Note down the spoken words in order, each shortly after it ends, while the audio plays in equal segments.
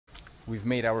we've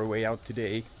made our way out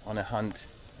today on a hunt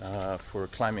for a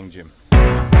climbing gym.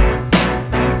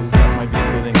 That might be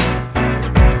a building.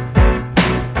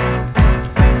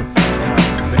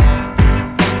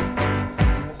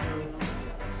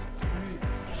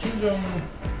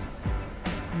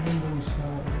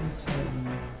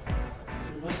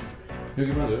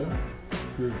 여기 맞아요?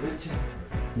 그렇지.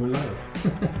 몰라요.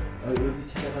 여기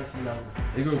찾아가시려고.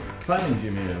 이거 climbing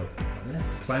gym이에요. 네?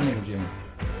 climbing gym.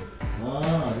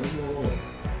 아, 이거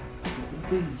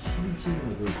그때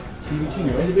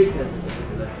 12층이요. 엘리베이터.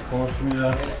 고맙습니다.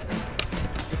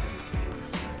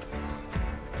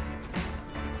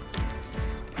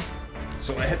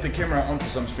 So I had the camera on for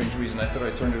some strange reason. I thought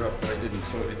I turned it off, but I didn't.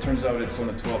 So it turns out it's on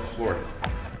the 12th floor,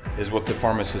 is what the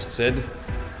pharmacist said.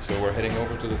 So we're heading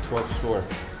over to the 12th floor.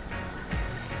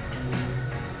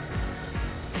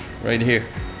 Right here.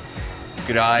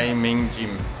 Climbing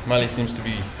gym. Mali seems to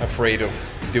be afraid of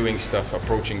doing stuff,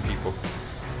 approaching people.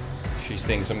 She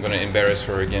thinks I'm gonna embarrass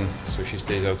her again, so she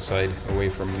stays outside, away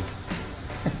from me.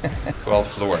 12th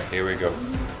floor, here we go.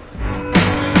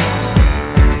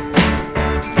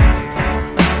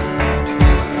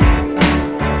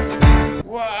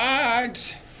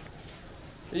 What?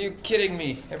 Are you kidding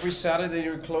me? Every Saturday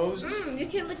you're closed? You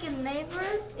can look at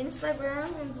Neighbor,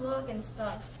 Instagram, and blog and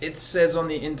stuff. It says on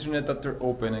the internet that they're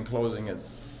open and closing at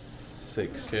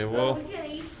 6. Okay, well, We can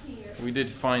eat here. we did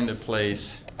find a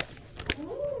place,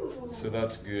 Ooh. so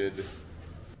that's good.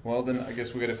 Well, then I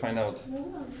guess we gotta find out.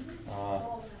 I'm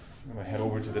gonna head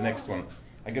over to the next one.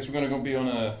 I guess we're gonna go be on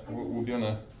a we'll be on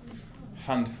a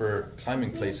hunt for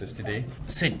climbing places today.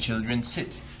 Sit, children,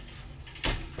 sit.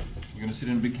 You gonna sit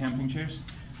in big camping chairs?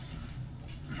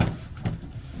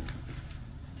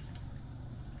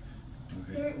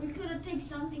 Okay. We could have taken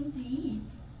something to eat.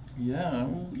 Yeah,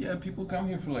 well, yeah. People come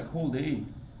here for like whole day.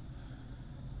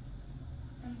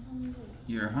 I'm hungry.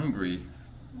 You're hungry.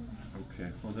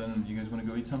 Okay. Well, then you guys wanna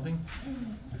go eat something?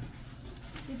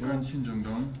 We're in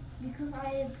Shinjongdong. Because I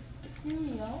had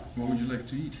cereal. What would you like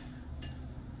to eat?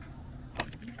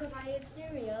 Because I had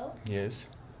cereal Yes.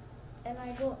 and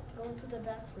I go to the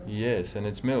bathroom. Yes, and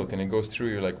it's milk and it goes through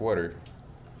you like water.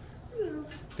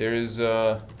 There is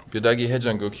Gyodagi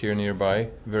Haejanguk here nearby,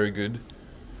 very good.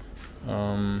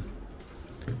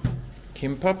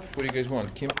 Kimbap, what do you guys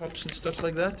want? Kimbaps and stuff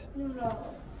like that?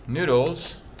 Noodle.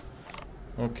 Noodles?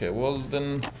 Okay, well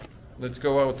then let's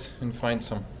go out and find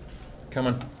some. Come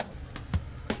on.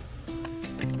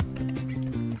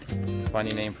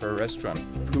 Funny name for a restaurant.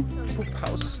 Poop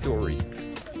House Story.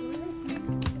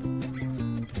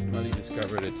 Mali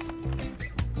discovered it.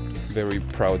 Very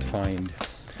proud find.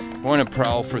 I want to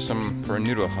prowl for a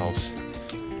noodle house.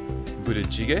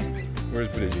 Budaejjigae? Where's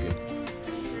Budaejjigae?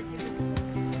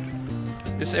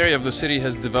 This area of the city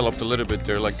has developed a little bit.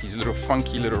 There are like these little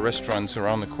funky little restaurants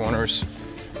around the corners.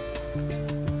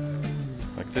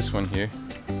 Like this one here.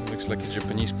 Looks like a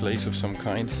Japanese place of some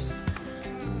kind.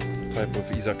 Type of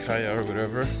izakaya or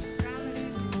whatever.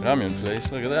 Ramen place,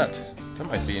 look at that. That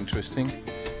might be interesting.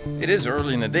 It is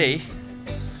early in the day.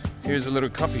 Here's a little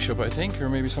coffee shop, I think, or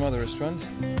maybe some other restaurant.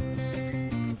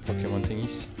 Pokemon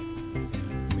thingies.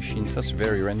 Machines, that's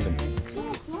very random. It's 2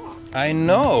 o'clock. I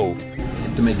know!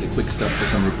 Need to make a quick stop for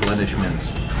some replenishments.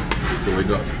 So we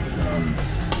got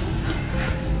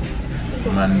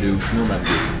mandu, no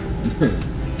mandu.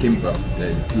 Kimbap,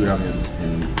 then 2 ramyuns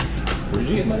and what did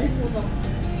you get, Mari?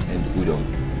 And udon.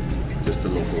 Just a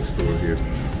local store here.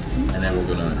 And then we're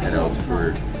gonna head out to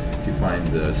find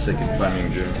the second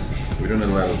climbing gym. We don't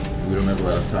have a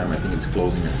lot of time. I think it's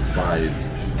closing at 5.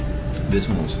 This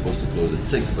one was supposed to close at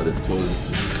 6, but it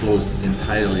closed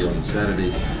entirely on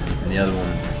Saturdays. And the other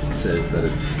one says that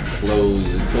it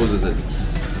closes at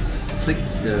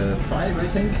 5, I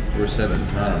think, or 7.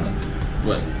 I don't know.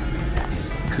 But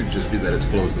it could just be that it's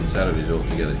closed on Saturdays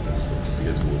altogether. So I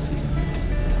guess we'll see.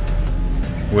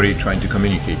 What are you trying to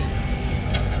communicate?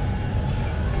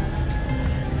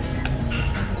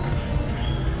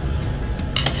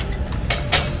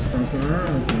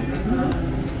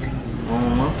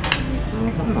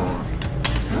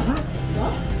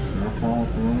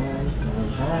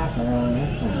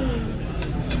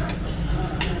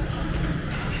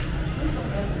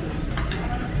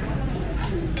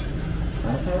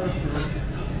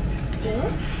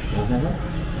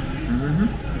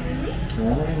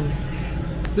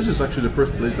 This is actually the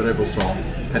first place that I ever saw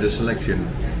had a selection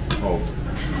of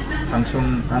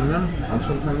Hangsung Ramyeon,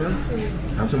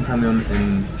 Hangsung Ramyeon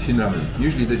and Shin Ramen.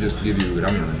 Usually they just give you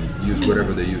ramen and use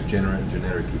whatever they use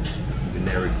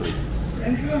generically.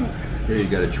 Here you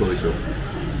got a choice of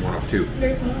one of 2.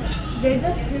 There's more. They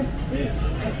just give this,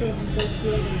 I think, just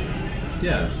give.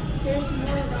 Yeah. There's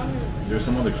more ramen. There's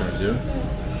some other kinds, yeah?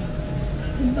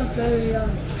 Kimbap very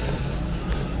yummy.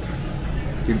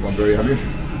 Kimbap very yummy.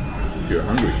 You're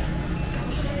hungry.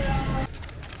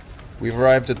 We've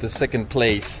arrived at the second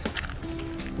place,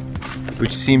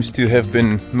 which seems to have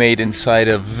been made inside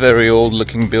a very old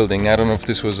looking building. I don't know if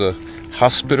this was a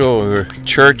hospital or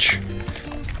church.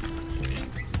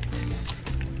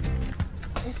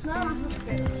 It's not a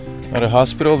hospital. Not a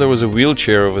hospital, there was a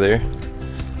wheelchair over there.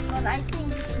 But I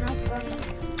think it's not running.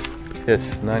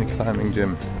 Yes, 9 climbing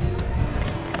gym.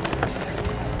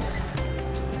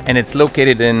 And it's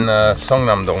located in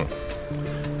Songnam-dong.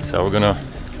 So we're gonna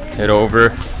head over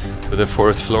to the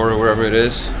 4th floor or wherever it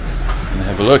is and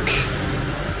have a look.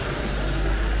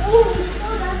 Oh,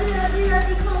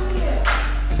 Daddy, come here.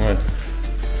 What?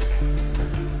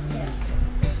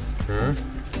 Huh?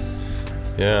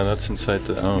 Yeah, that's inside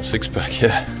the 6-pack,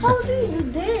 yeah. How do you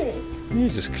do this? You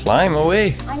just climb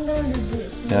away. I'm gonna do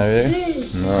this. Yeah, there?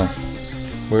 This. No.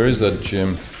 Where is that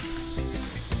gym?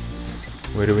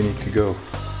 Where do we need to go?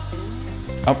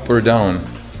 Up or down?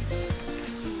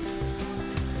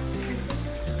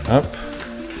 Up.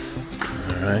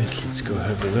 Alright, let's go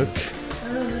have a look.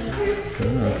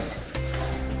 Oh,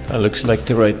 that looks like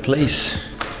the right place.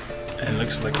 And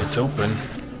looks like it's open.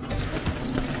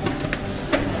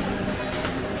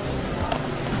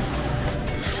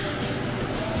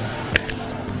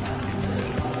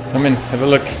 Come in, have a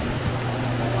look.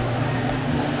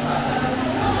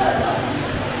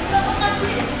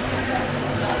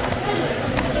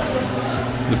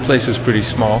 The place is pretty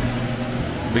small.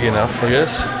 Big enough, I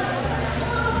guess.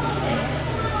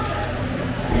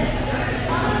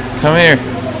 Come here.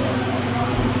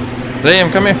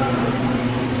 Liam, come here.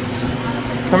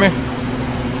 Come here.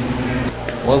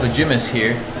 Well, the gym is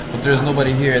here, but there's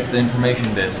nobody here at the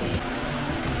information desk.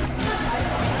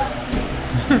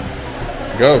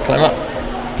 Go, climb up.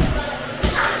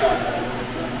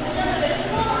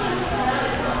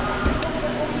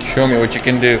 Show me what you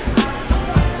can do.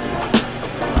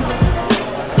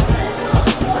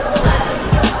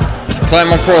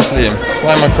 Climb across, Liam.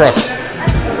 Climb across.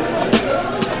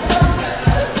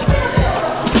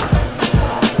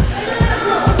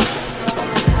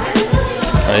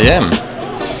 I am.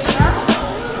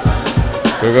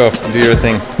 Go, do your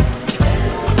thing.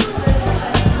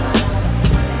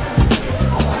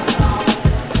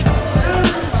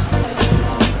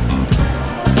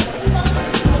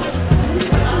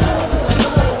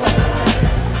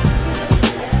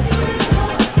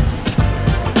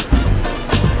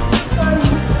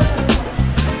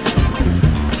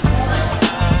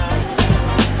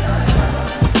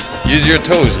 Use your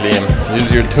toes, Liam.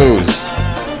 Use your toes.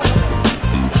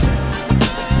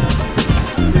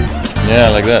 Yeah,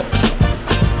 like that.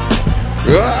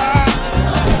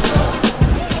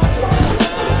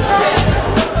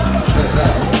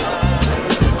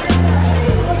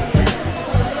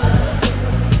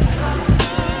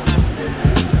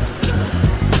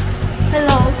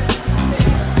 Hello.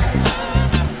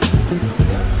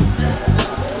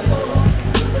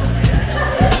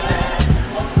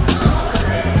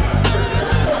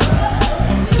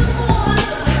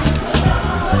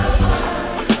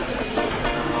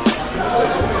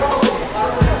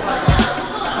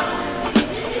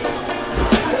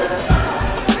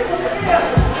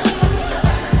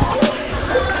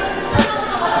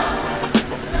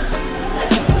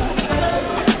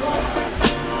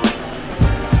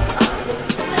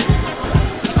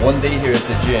 One day here at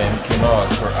the gym came out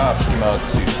to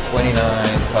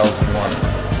 29,000 won.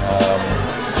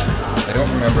 I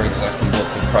don't remember exactly what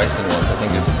the pricing was. I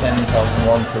think it's 10,000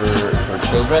 won for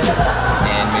children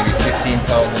and maybe 15,000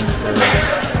 for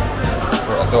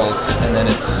adults, and then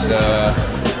it's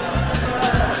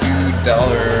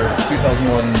 $2,000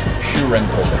 won shoe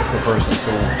rental per person.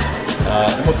 So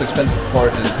the most expensive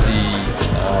part is the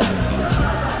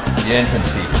entrance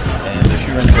fee, and the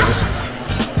shoe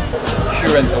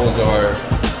rentals are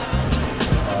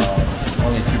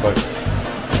only $2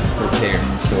 per pair,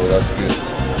 so that's good.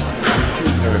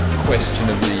 Shoes are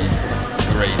questionably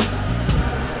great,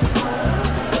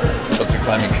 but they're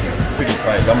climbing shoes, pretty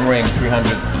tight. I'm wearing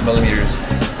 300 millimeters,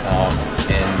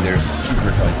 and they're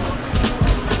super tight.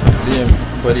 Liam,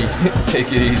 buddy,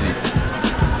 take it easy.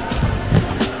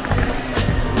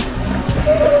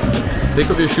 Take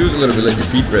off your shoes a little bit, let your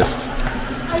feet rest.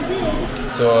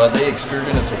 So a day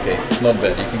excursion, it's okay. It's not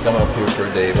bad. You can come up here for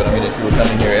a day, but I mean, if you were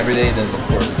coming here every day, then of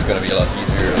course it's going to be a lot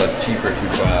easier, a lot cheaper to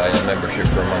buy a membership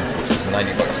per month, which is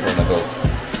 $90 for an adult.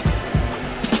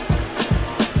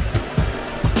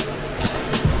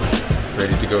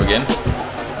 Ready to go again?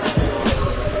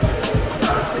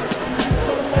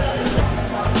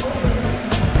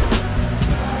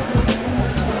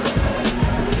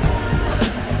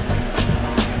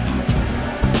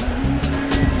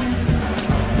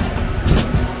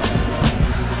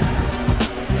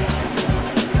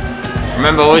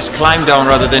 Remember, always climb down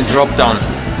rather than drop down.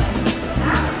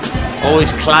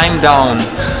 Always climb down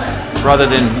rather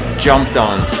than jump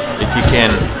down if you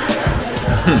can.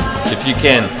 If you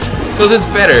can. Because it's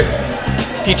better.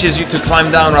 Teaches you to climb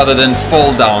down rather than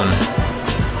fall down.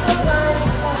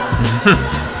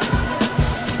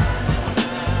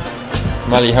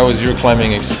 Mali, how was your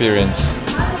climbing experience?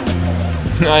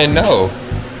 I know.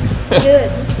 Good.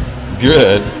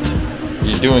 Good.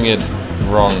 You're doing it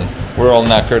wrong. We're all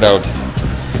knackered out.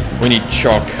 We need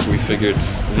chalk. We figured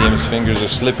Liam's fingers are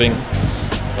slipping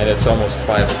and it's almost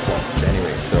 5 o'clock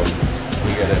anyway, so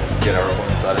we gotta get our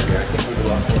horse out of here. I think we're the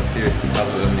last ones here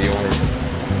other than the owners.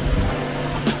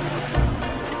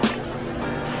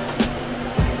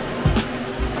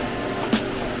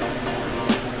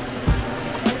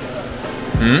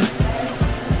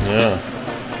 Yeah.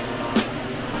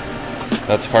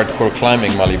 That's hardcore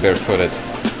climbing, Mali, barefooted.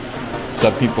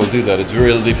 Some people do that. It's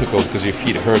real difficult because your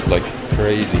feet hurt like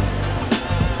crazy.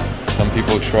 Some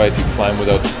people try to climb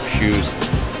without shoes.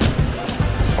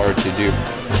 It's hard to do.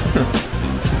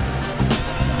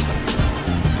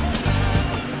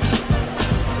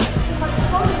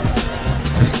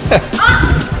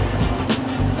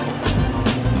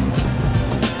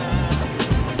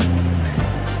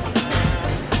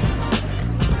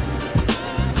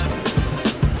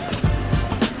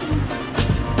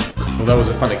 Well, that was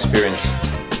a fun experience.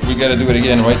 We gotta do it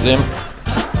again, right, Liam?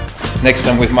 Next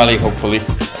time with Mali, hopefully.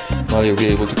 Mali will be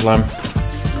able to climb.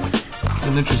 It's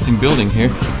an interesting building here.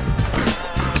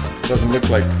 Doesn't look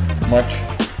like much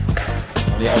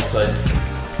on the outside.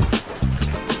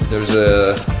 There's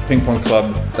a ping pong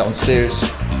club downstairs.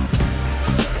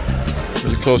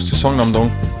 Really close to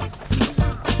Songnam-dong.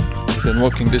 Within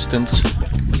walking distance.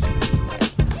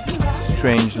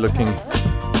 Strange looking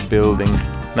building.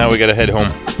 Now we gotta head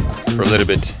home for a little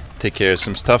bit, take care of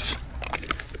some stuff,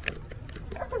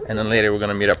 and then later we're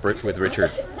gonna meet up with Richard.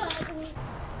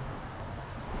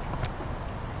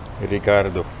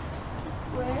 Ricardo.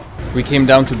 Where? We came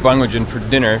down to Bangogen for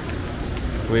dinner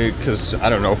because I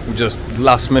don't know, just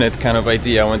last minute kind of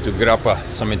idea. I went to Grappa,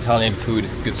 some Italian food,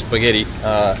 good spaghetti,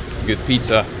 good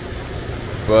pizza,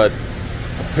 but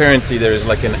apparently there is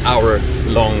like an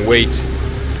hour-long wait.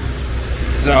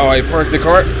 So I parked the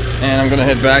car and I'm gonna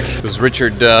head back because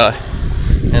Richard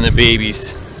and the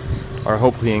babies are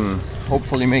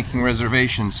hopefully making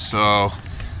reservations. So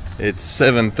it's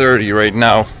 7:30 right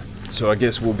now, so I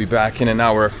guess we'll be back in an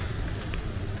hour.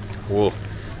 We'll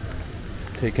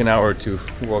take an hour to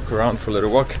walk around for a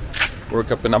little walk, work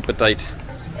up an appetite.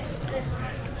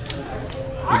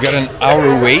 We got an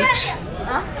hour wait.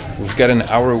 We've got an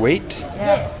hour wait.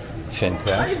 Yeah.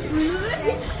 Fantastic.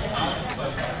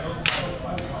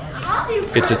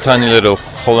 It's a tiny little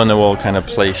hole-in-the-wall kind of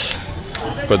place,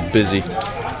 but busy.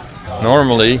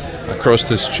 Normally, across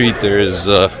the street there is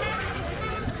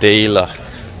Deila,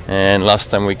 and last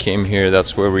time we came here,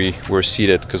 that's where we were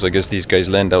seated, because I guess these guys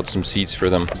lend out some seats for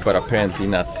them, but apparently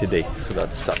not today, so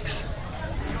that sucks.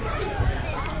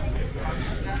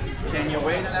 Can you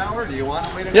wait an hour? Do you want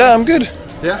to wait an hour? Yeah, I'm good.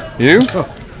 Yeah? You? Oh.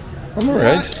 I'm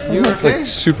alright. I'm You not okay? like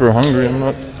super hungry. I'm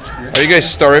not. Are you guys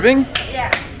starving?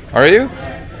 Yeah. Are you?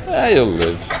 Ah, you'll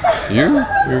live. You?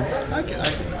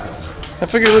 I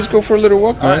figured let's go for a little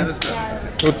walk, man. Alright, let's do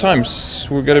it. What times?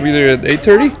 We gotta be there at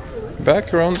 8:30?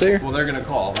 Back around there? Well, they're gonna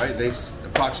call, right? They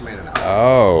approximate an hour.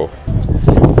 Oh.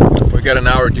 We got an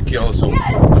hour to kill, so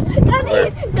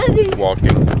Daddy.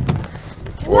 walking.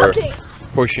 Or Walking.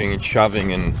 pushing and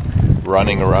shoving and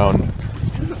running around.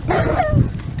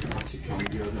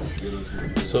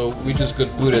 So we just got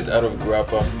booted out of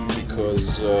Grappa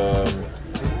because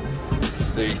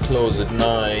they close at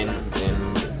 9 and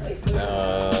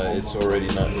it's already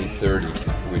not 8:30,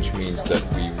 which means that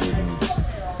we wouldn't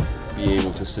be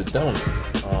able to sit down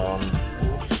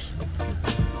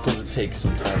because it takes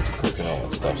some time to cook and all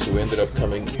that stuff. So we ended up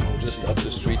coming just up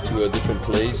the street to a different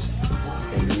place,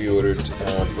 and we ordered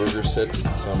a burger set,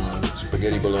 some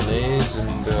spaghetti bolognese,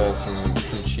 and some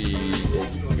kimchi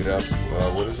egg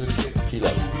what is it?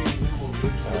 Pilaf,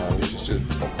 which is just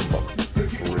bokkeumbap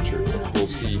for Richard. We'll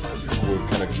see. We're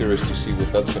kind of curious to see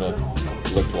what that's gonna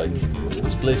look like.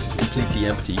 This place is completely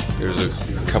empty. There's a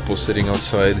couple sitting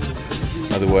outside.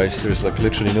 Otherwise, there's like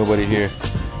literally nobody here.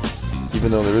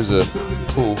 Even though there is a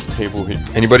pool table here.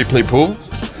 Anybody play pool?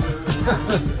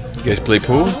 You guys play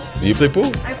pool? Do you play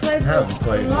pool? I played Haven't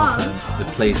played in a long time. The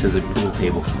place has a pool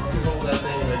table.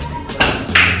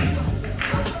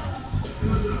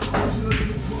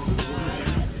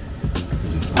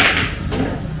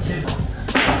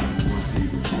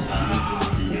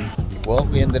 Well,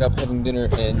 we ended up having dinner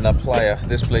in La Playa,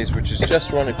 this place which is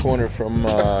just around the corner from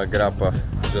Grappa,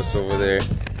 just over there.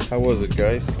 How was it,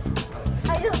 guys?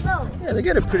 I don't know. Yeah, they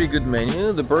got a pretty good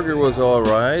menu. The burger was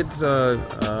alright.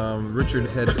 Richard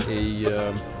had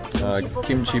a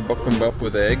kimchi bokkeumbap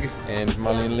with egg, and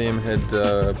Mali and Liam had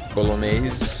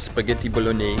bolognese, spaghetti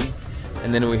bolognese,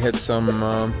 and then we had some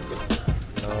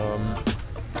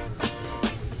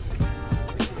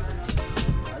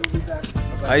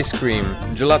ice cream,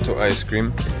 gelato ice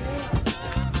cream.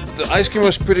 The ice cream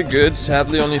was pretty good.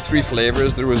 Sadly, only 3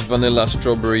 flavors. There was vanilla,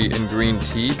 strawberry, and green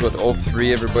tea, but all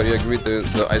 3, everybody agreed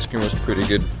the ice cream was pretty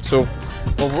good. So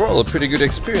overall, a pretty good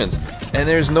experience. And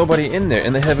there's nobody in there,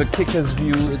 and they have a kick-ass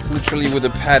view. It's literally with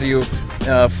a patio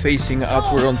facing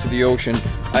outward onto the ocean.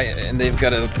 And they've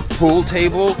got a pool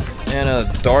table and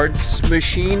a darts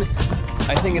machine.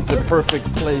 I think it's a perfect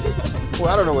place. Well,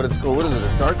 I don't know what it's called. What is it?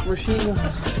 A darts machine?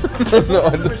 No,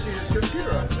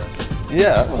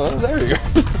 yeah, well, there you go.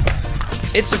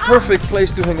 It's a perfect place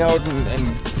to hang out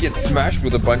and get smashed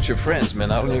with a bunch of friends,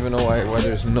 man. I don't even know why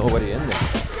there's nobody in there.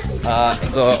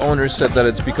 The owner said that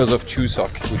it's because of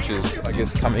Chuseok, which is, I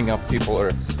guess, coming up. People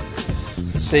are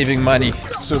saving money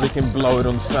so they can blow it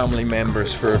on family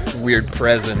members for weird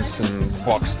presents and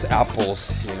boxed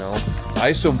apples, you know.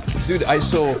 I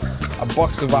saw a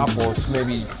box of apples,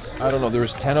 maybe, I don't know, there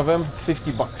was 10 of them,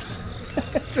 50 bucks.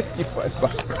 55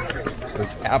 bucks. It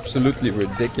was absolutely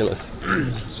ridiculous.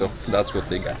 So that's what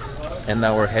they got. And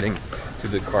now we're heading to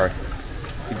the car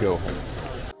to go home.